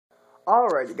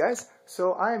Alrighty guys,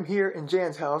 so I am here in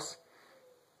Jan's house.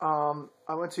 I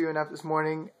went to UNF this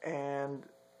morning and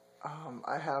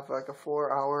I have like a 4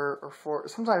 hour or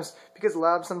sometimes because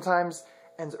lab sometimes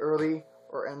ends early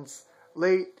or ends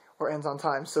late or ends on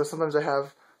time. So sometimes I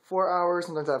have 4 hours,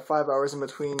 sometimes I have 5 hours in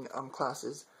between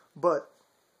classes.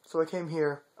 So I came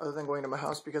here other than going to my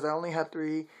house because I only had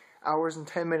 3 hours and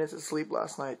 10 minutes of sleep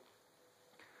last night.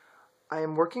 I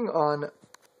am working on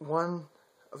one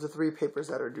of the 3 papers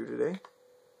that are due today.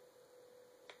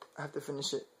 I have to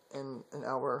finish it in an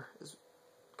hour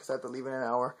because I have to leave in an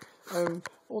hour. I'm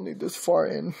only this far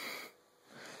in.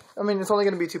 I mean, it's only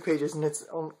going to be 2 pages, and it's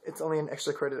only an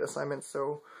extra credit assignment,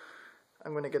 so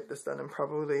I'm going to get this done in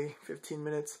probably 15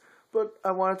 minutes. But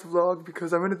I wanted to vlog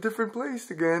because I'm in a different place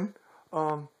again.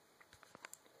 Jan's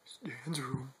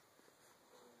room.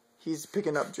 He's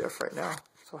picking up Jeff right now.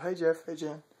 So, hey Jeff, hey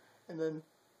Jan. And then,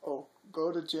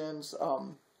 go to Jan's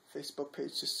Facebook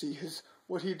page to see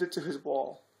what he did to his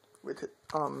wall with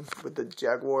the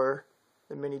Jaguar,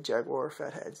 the mini Jaguar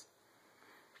Fatheads.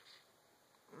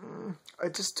 I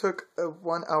just took a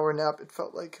 1 hour nap. It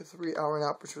felt like a 3 hour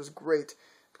nap, which was great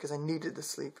because I needed the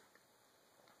sleep.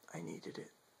 I needed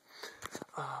it.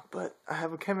 But I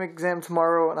have a chem exam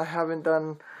tomorrow and I haven't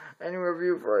done any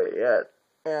review for it yet.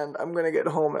 And I'm going to get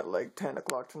home at like 10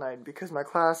 o'clock tonight because my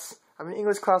class, I have an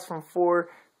English class from 4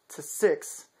 to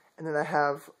 6. And then I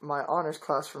have my honors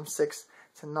class from 6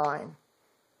 to 9.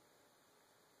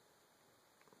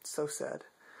 It's so sad.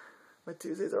 My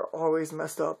Tuesdays are always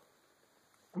messed up.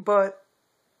 But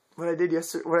what I did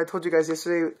yesterday, what I told you guys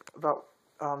yesterday about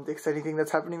the exciting thing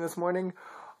that's happening this morning,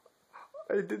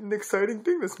 I did an exciting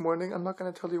thing this morning. I'm not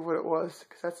going to tell you what it was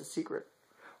because that's a secret.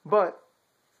 But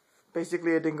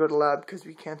basically I didn't go to lab because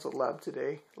we canceled lab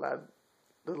today.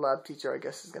 The lab teacher, I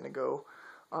guess, is going to go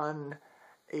on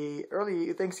a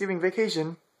early Thanksgiving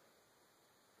vacation.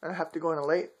 I have to go on a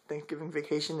late Thanksgiving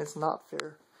vacation. It's not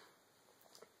fair.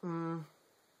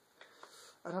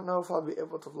 I don't know if I'll be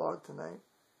able to vlog tonight.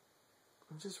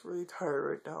 I'm just really tired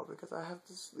right now because I have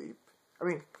to sleep. I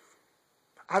mean,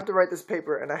 I have to write this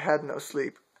paper and I had no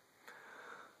sleep.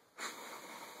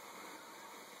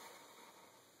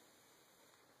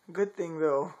 Good thing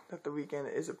though that the weekend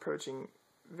is approaching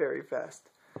very fast.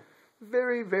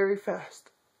 Very, very fast.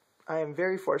 I am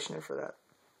very fortunate for that.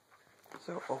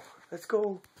 So, let's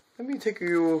go. Let me take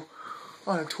you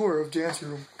on a tour of Jan's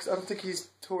room because I don't think he's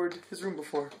toured his room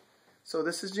before. So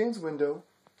this is Jan's window.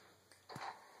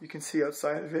 You can see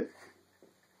outside of it.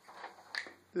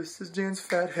 This is Jan's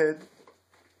fat head.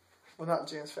 Well, not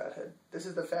Jan's fat head. This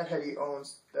is the fat head he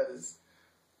owns that is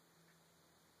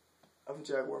of a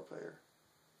Jaguar player.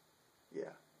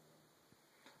 Yeah.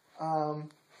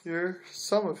 Here's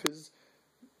some of his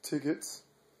tickets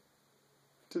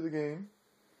to the game.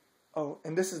 Oh,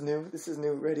 and this is new. This is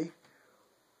new. Ready?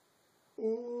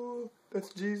 Oh,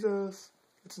 that's Jesus.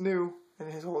 It's new.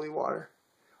 And his holy water.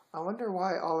 I wonder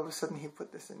why all of a sudden he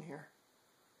put this in here.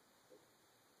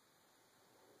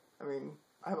 I mean,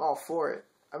 I'm all for it.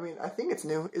 I mean, I think it's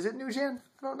new. Is it new, Jan?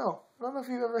 I don't know. I don't know if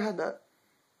you've ever had that.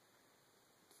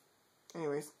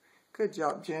 Anyways, good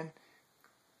job, Jan.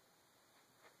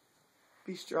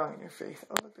 Be strong in your faith.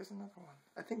 Oh, look, there's another one.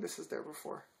 I think this is there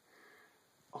before.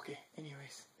 Okay,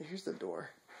 anyways, here's the door.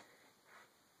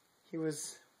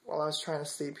 While I was trying to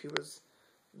sleep, he was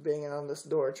banging on this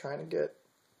door trying to get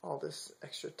all this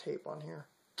extra tape on here.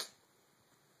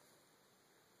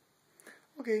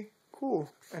 Okay, cool.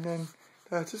 And then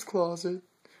that's his closet.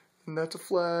 And that's a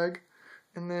flag.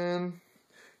 And then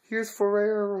here's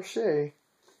Ferrero Rocher.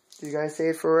 Do you guys say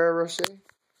it Ferrero Rocher?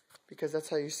 Because that's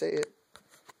how you say it.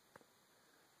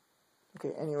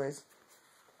 Okay, anyways.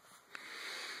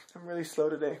 I'm really slow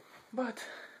today. But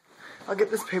I'll get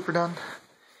this paper done.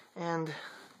 And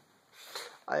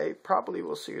I probably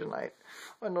will see you tonight.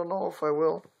 I don't know if I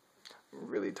will. I'm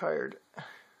really tired.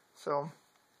 So,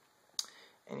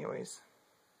 anyways.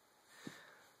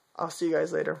 I'll see you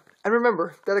guys later. And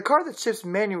remember that a car that shifts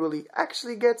manually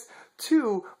actually gets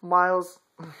 2 miles...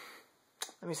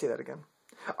 Let me say that again.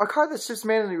 A car that shifts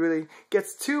manually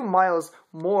gets 2 miles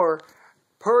more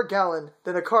per gallon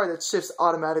than a car that shifts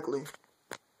automatically.